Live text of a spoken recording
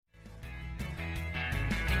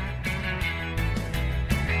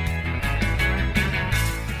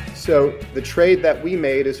So the trade that we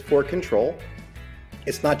made is for control.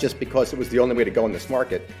 It's not just because it was the only way to go in this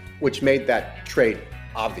market, which made that trade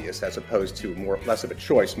obvious as opposed to less of a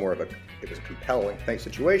choice, it was a compelling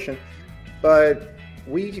situation. But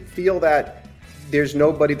we feel that there's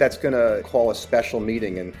nobody that's going to call a special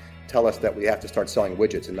meeting and tell us that we have to start selling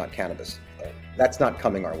widgets and not cannabis. That's not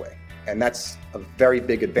coming our way. And that's a very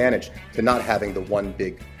big advantage to not having the one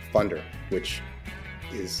big funder, which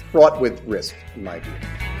is fraught with risk, in my view.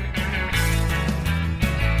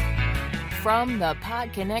 From the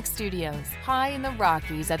PodConnect Studios, high in the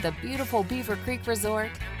Rockies at the beautiful Beaver Creek Resort,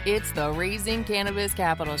 it's the Raising Cannabis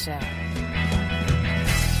Capital Show.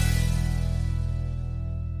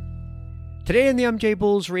 Today in the MJ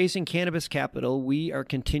Bulls Raising Cannabis Capital, we are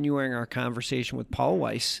continuing our conversation with Paul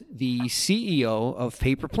Weiss, the CEO of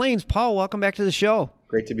Paper Planes. Paul, welcome back to the show.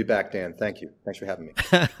 Great to be back, Dan. Thank you. Thanks for having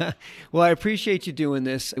me. Well, I appreciate you doing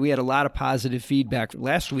this. We had a lot of positive feedback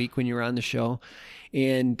last week when you were on the show,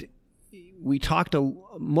 and we talked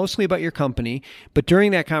mostly about your company, but during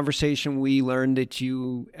that conversation, we learned that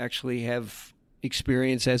you actually have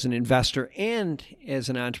experience as an investor and as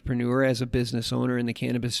an entrepreneur, as a business owner in the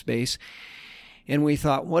cannabis space. And we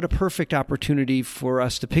thought, what a perfect opportunity for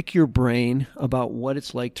us to pick your brain about what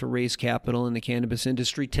it's like to raise capital in the cannabis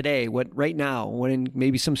industry today,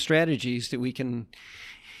 maybe some strategies that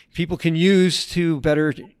people can use to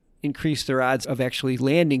better increase their odds of actually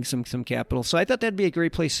landing some capital. So I thought that'd be a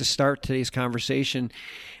great place to start today's conversation.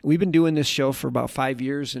 We've been doing this show for about 5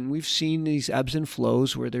 years, and we've seen these ebbs and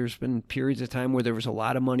flows where there's been periods of time where there was a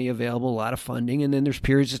lot of money available, a lot of funding, and then there's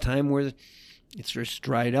periods of time where it's just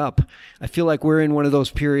dried up. I feel like we're in one of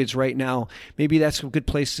those periods right now. Maybe that's a good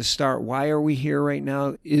place to start. Why are we here right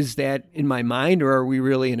now? Is that in my mind, or are we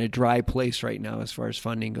really in a dry place right now as far as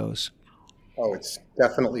funding goes? Oh, it's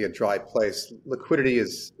definitely a dry place. Liquidity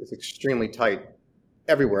is extremely tight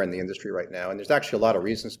everywhere in the industry right now, and there's actually a lot of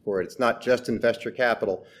reasons for it. It's not just investor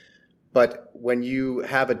capital, but when you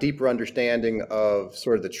have a deeper understanding of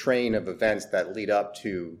sort of the train of events that lead up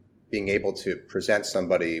to being able to present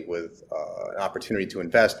somebody with an opportunity to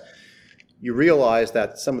invest, you realize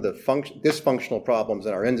that some of the dysfunctional problems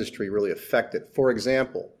in our industry really affect it. For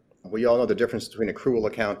example, we all know the difference between accrual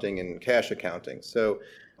accounting and cash accounting. So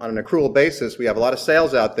on an accrual basis, we have a lot of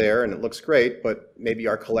sales out there and it looks great, but maybe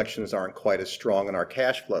our collections aren't quite as strong in our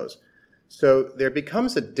cash flows. So there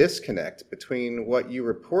becomes a disconnect between what you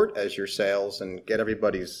report as your sales and get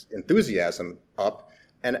everybody's enthusiasm up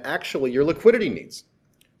and actually your liquidity needs.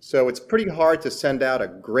 So it's pretty hard to send out a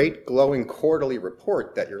great glowing quarterly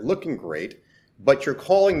report that you're looking great, but you're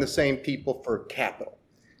calling the same people for capital.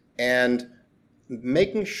 And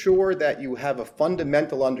making sure that you have a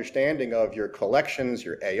fundamental understanding of your collections,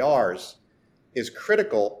 your ARs, is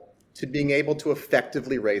critical to being able to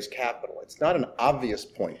effectively raise capital. It's not an obvious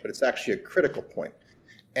point, but it's actually a critical point.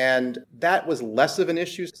 And that was less of an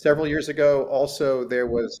issue several years ago. Also, there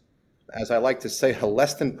was, as I like to say, a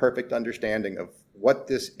less than perfect understanding of what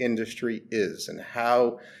this industry is and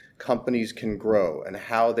how companies can grow and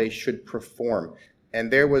how they should perform. And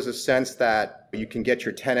there was a sense that you can get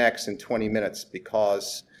your 10x in 20 minutes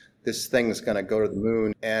because this thing is going to go to the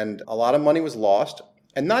moon. And a lot of money was lost,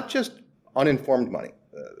 and not just uninformed money.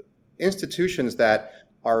 Institutions that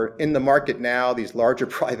are in the market now, these larger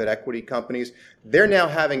private equity companies, they're now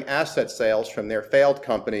having asset sales from their failed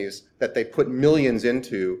companies that they put millions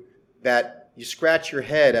into, that you scratch your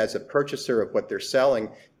head as a purchaser of what they're selling.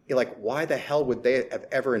 You're like, why the hell would they have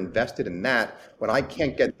ever invested in that when I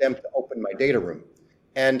can't get them to open my data room?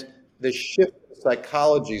 And the shift in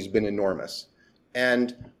psychology has been enormous.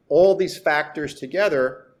 And all these factors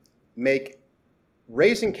together make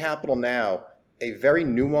raising capital now a very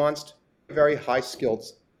nuanced, very high-skilled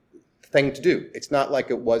thing to do. It's not like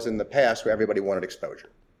it was in the past where everybody wanted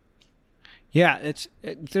exposure. Yeah,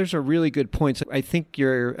 there's a really good point. I think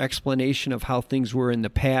your explanation of how things were in the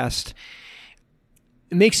past,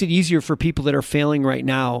 it makes it easier for people that are failing right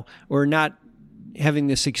now or not having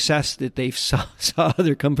the success that they've saw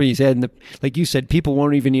other companies had. And like you said, people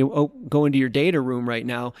won't even go into your data room right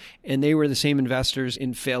now, and they were the same investors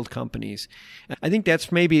in failed companies. I think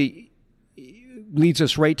that's maybe leads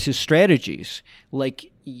us right to strategies.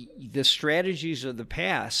 Like the strategies of the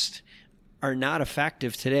past are not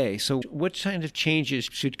effective today. So what kind of changes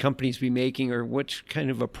should companies be making, or what kind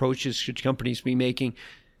of approaches should companies be making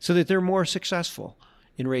so that they're more successful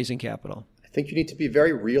in raising capital? I think you need to be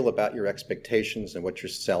very real about your expectations and what you're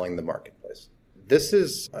selling the marketplace. This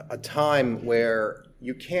is a time where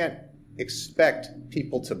you can't expect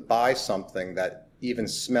people to buy something that even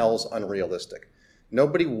smells unrealistic.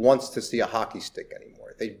 Nobody wants to see a hockey stick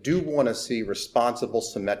anymore. They do want to see responsible,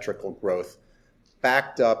 symmetrical growth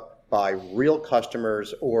backed up by real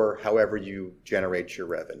customers or however you generate your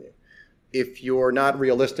revenue. If you're not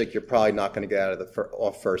realistic, you're probably not going to get out of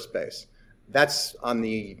off first base. That's on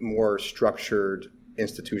the more structured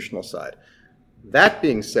institutional side. That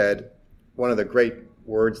being said, one of the great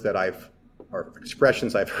words that or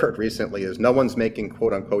expressions I've heard recently is no one's making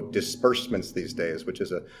quote unquote disbursements these days, which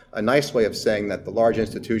is a nice way of saying that the large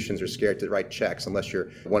institutions are scared to write checks unless you're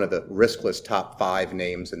one of the riskless top 5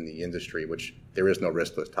 names in the industry, which there is no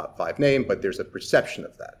riskless top 5 name, but there's a perception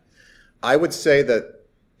of that. I would say that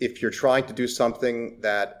if you're trying to do something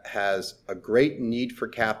that has a great need for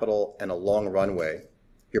capital and a long runway,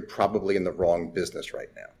 you're probably in the wrong business right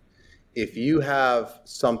now. If you have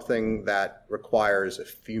something that requires a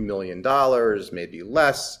few $1 million, maybe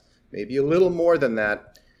less, maybe a little more than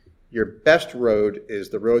that, your best road is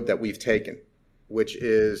the road that we've taken, which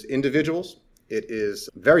is individuals. It is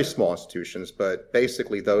very small institutions, but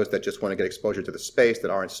basically those that just want to get exposure to the space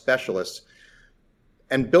that aren't specialists,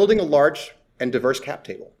 and building a large and diverse cap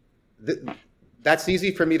table. That's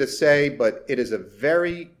easy for me to say, but it is a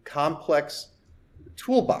very complex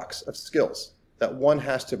toolbox of skills that one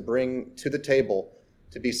has to bring to the table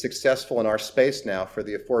to be successful in our space now for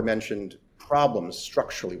the aforementioned problems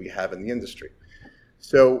structurally we have in the industry.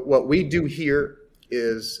 So what we do here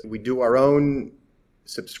is we do our own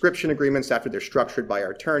subscription agreements after they're structured by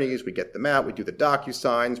our attorneys. We get them out, we do the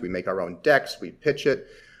DocuSigns, we make our own decks, we pitch it.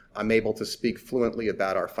 I'm able to speak fluently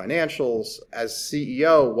about our financials. As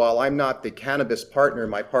CEO, while I'm not the cannabis partner,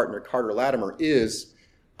 my partner Carter Latimer is,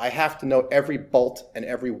 I have to know every bolt and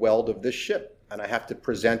every weld of this ship, and I have to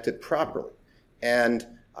present it properly. And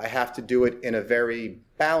I have to do it in a very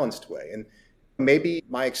balanced way. And maybe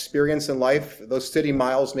my experience in life, those city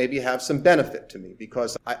miles maybe have some benefit to me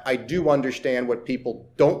because I do understand what people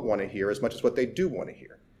don't want to hear as much as what they do want to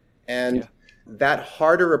hear. And that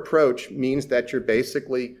harder approach means that you're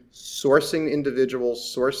basically sourcing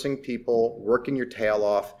individuals, sourcing people, working your tail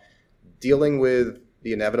off, dealing with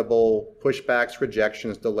the inevitable pushbacks,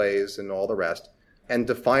 rejections, delays, and all the rest, and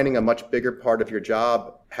defining a much bigger part of your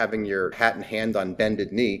job, having your hat in hand on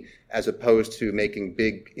bended knee, as opposed to making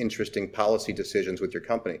big, interesting policy decisions with your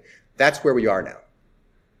company. That's where we are now.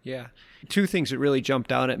 Yeah. 2 things that really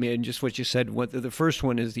jumped out at me, and just what you said. The first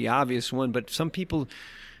one is the obvious one, but some people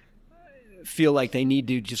feel like they need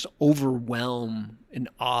to just overwhelm and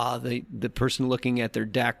awe the person looking at their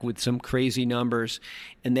deck with some crazy numbers.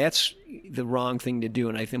 And that's the wrong thing to do.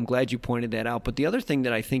 And I'm glad you pointed that out. But the other thing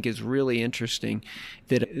that I think is really interesting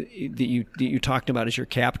that you talked about is your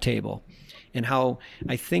cap table, and how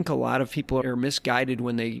I think a lot of people are misguided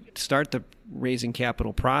when they start the raising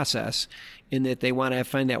capital process in that they want to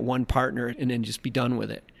find that one partner and then just be done with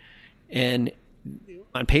it. And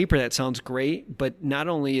on paper, that sounds great, but not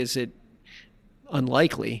only is it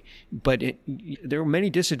unlikely, but there are many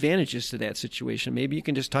disadvantages to that situation. Maybe you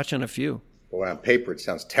can just touch on a few. Well, on paper, it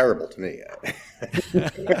sounds terrible to me.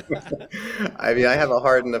 I mean, I have a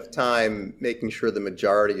hard enough time making sure the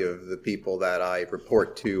majority of the people that I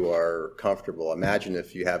report to are comfortable. Imagine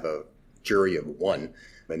if you have a jury of 1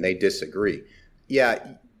 and they disagree.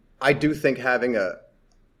 Yeah, I do think having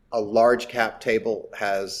a large cap table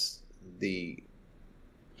has the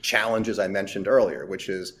challenges I mentioned earlier, which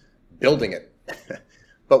is building it.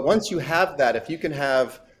 But once you have that, if you can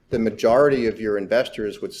have the majority of your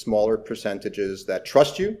investors with smaller percentages that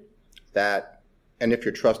trust you, and if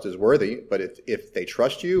your trust is worthy, but if they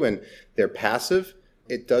trust you and they're passive,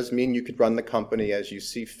 it does mean you could run the company as you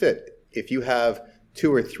see fit. If you have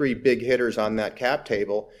 2 or 3 big hitters on that cap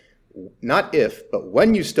table, not if, but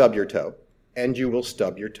when you stub your toe, and you will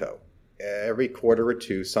stub your toe, every quarter or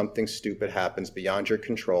 2, something stupid happens beyond your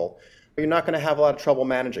control. You're not going to have a lot of trouble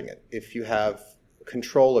managing it if you have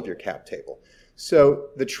control of your cap table. So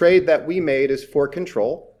the trade that we made is for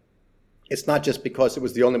control. It's not just because it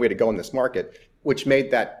was the only way to go in this market, which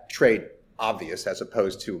made that trade obvious as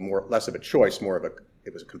opposed to less of a choice,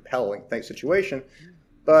 it was a compelling situation.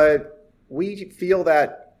 But we feel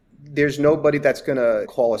that there's nobody that's going to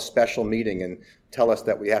call a special meeting and tell us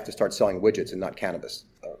that we have to start selling widgets and not cannabis.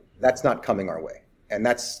 That's not coming our way. And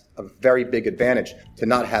that's a very big advantage to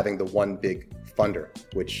not having the one big funder,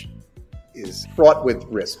 which is fraught with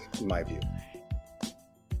risk, in my view.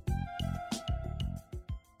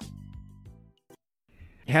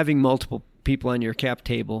 Having multiple people on your cap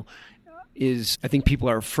table is, I think people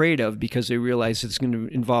are afraid of because they realize it's going to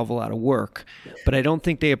involve a lot of work. But I don't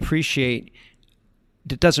think they appreciate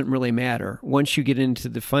it doesn't really matter. Once you get into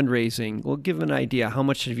the fundraising, well, give an idea how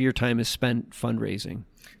much of your time is spent fundraising.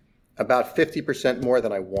 About 50% more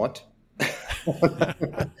than I want.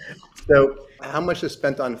 So how much is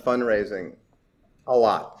spent on fundraising? A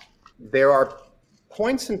lot. There are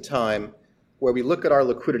points in time where we look at our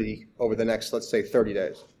liquidity over the next, let's say, 30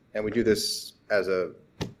 days. And we do this as a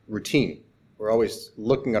routine. We're always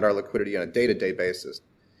looking at our liquidity on a day-to-day basis.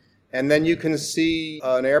 And then you can see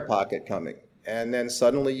an air pocket coming. And then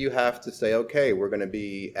suddenly you have to say, okay, we're going to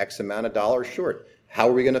be X amount of dollars short. How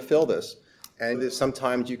are we going to fill this? And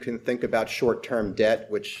sometimes you can think about short-term debt,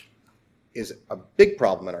 which is a big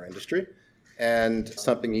problem in our industry and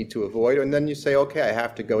something you need to avoid. And then you say, okay, I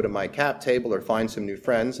have to go to my cap table or find some new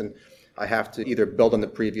friends, and I have to either build on the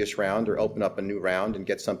previous round or open up a new round and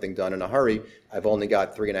get something done in a hurry. I've only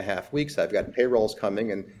got 3.5 weeks. I've got payrolls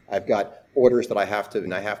coming, and I've got orders that I have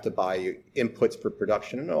to buy inputs for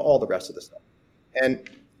production and all the rest of the stuff. And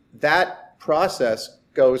that process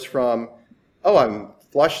goes from, oh, I'm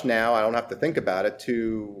flush now, I don't have to think about it,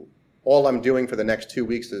 to all I'm doing for the next 2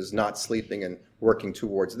 weeks is not sleeping and working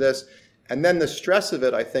towards this. And then the stress of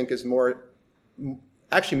it, I think, is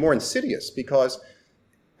actually more insidious, because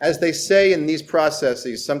as they say in these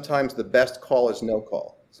processes, sometimes the best call is no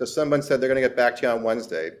call. So someone said they're going to get back to you on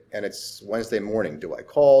Wednesday, and it's Wednesday morning. Do I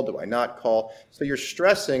call? Do I not call? So you're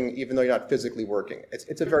stressing even though you're not physically working.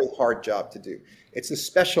 It's a very hard job to do. It's a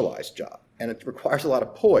specialized job, and it requires a lot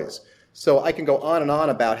of poise. So I can go on and on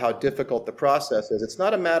about how difficult the process is. It's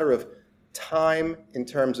not a matter of time in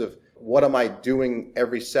terms of what am I doing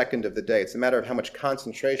every second of the day. It's a matter of how much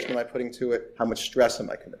concentration am I putting to it, how much stress am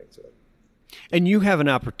I committing to it. And you have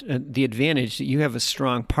the advantage that you have a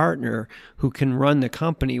strong partner who can run the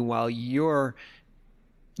company while your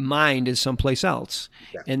mind is someplace else.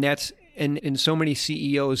 Yeah. And so many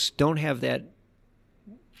CEOs don't have that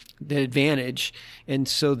advantage, and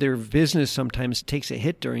so their business sometimes takes a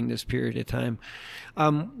hit during this period of time.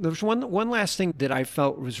 There's one last thing that I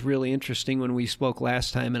felt was really interesting when we spoke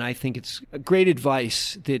last time, and I think it's a great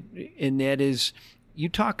advice, and that is, you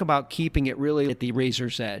talk about keeping it really at the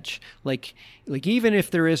razor's edge. Like even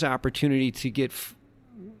if there is opportunity to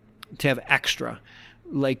have extra,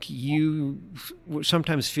 like you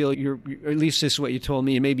sometimes feel at least this is what you told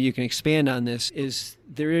me, and maybe you can expand on this, is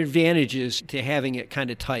there are advantages to having it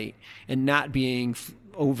kind of tight and not being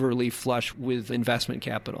overly flush with investment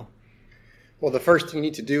capital. Well, the first thing you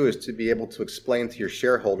need to do is to be able to explain to your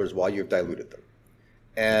shareholders why you've diluted them.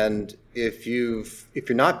 And if you're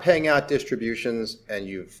not paying out distributions and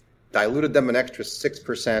you've diluted them an extra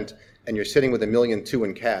 6% and you're sitting with $1.2 million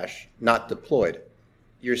in cash, not deployed,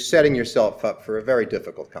 you're setting yourself up for a very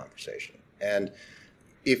difficult conversation. And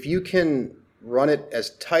if you can run it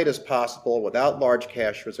as tight as possible without large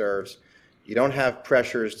cash reserves, you don't have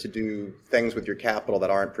pressures to do things with your capital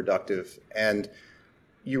that aren't productive, and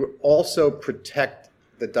you also protect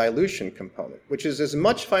the dilution component, which is as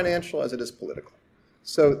much financial as it is political.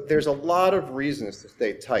 So there's a lot of reasons to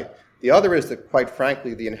stay tight. The other is that, quite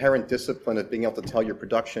frankly, the inherent discipline of being able to tell your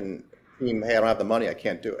production team, hey, I don't have the money, I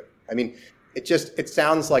can't do it. I mean, it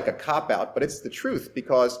sounds like a cop-out, but it's the truth,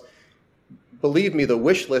 because believe me, the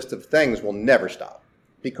wish list of things will never stop,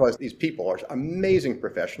 because these people are amazing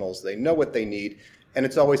professionals. They know what they need, and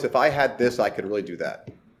it's always, if I had this, I could really do that.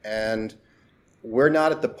 And we're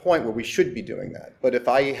not at the point where we should be doing that. But if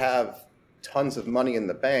I have tons of money in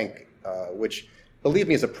the bank, which, believe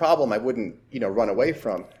me, is a problem I wouldn't, run away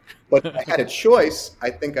from. But if I had a choice, I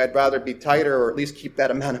think I'd rather be tighter, or at least keep that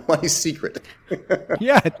amount of money secret.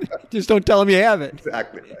 Yeah, just don't tell them you have it.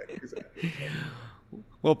 Exactly right. Exactly.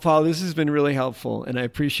 Well, Paul, this has been really helpful, and I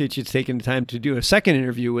appreciate you taking the time to do a second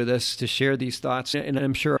interview with us to share these thoughts. And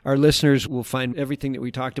I'm sure our listeners will find everything that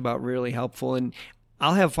we talked about really helpful. And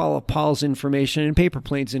I'll have all of Paul's information and Paper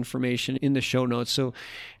Plane's information in the show notes. So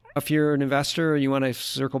if you're an investor or you want to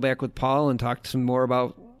circle back with Paul and talk some more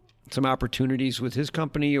about some opportunities with his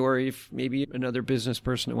company, or if maybe another business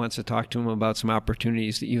person that wants to talk to him about some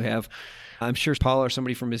opportunities that you have, I'm sure Paul or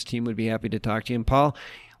somebody from his team would be happy to talk to you. And Paul,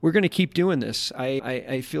 we're going to keep doing this.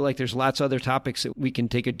 I feel like there's lots of other topics that we can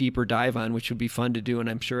take a deeper dive on, which would be fun to do, and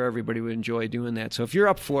I'm sure everybody would enjoy doing that. So if you're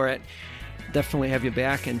up for it, definitely have you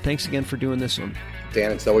back, and thanks again for doing this one.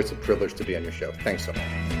 Dan, it's always a privilege to be on your show. Thanks so much.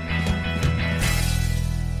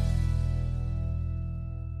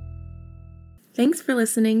 Thanks for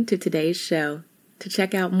listening to today's show. To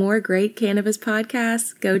check out more great cannabis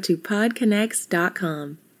podcasts, go to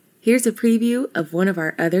podconnects.com. Here's a preview of one of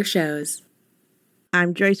our other shows.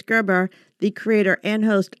 I'm Joyce Gerber, the creator and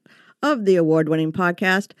host of the award-winning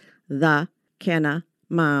podcast, The Canna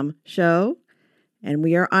Mom Show. And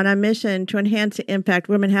we are on a mission to enhance the impact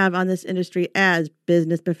women have on this industry as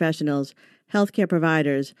business professionals, healthcare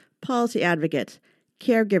providers, policy advocates,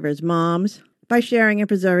 caregivers, moms, by sharing and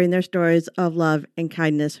preserving their stories of love and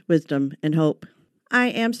kindness, wisdom, and hope. I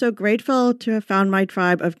am so grateful to have found my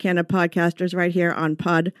tribe of Canna podcasters right here on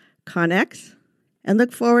PodConX. and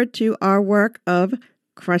look forward to our work of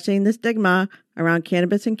crushing the stigma around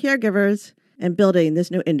cannabis and caregivers and building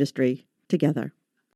this new industry together.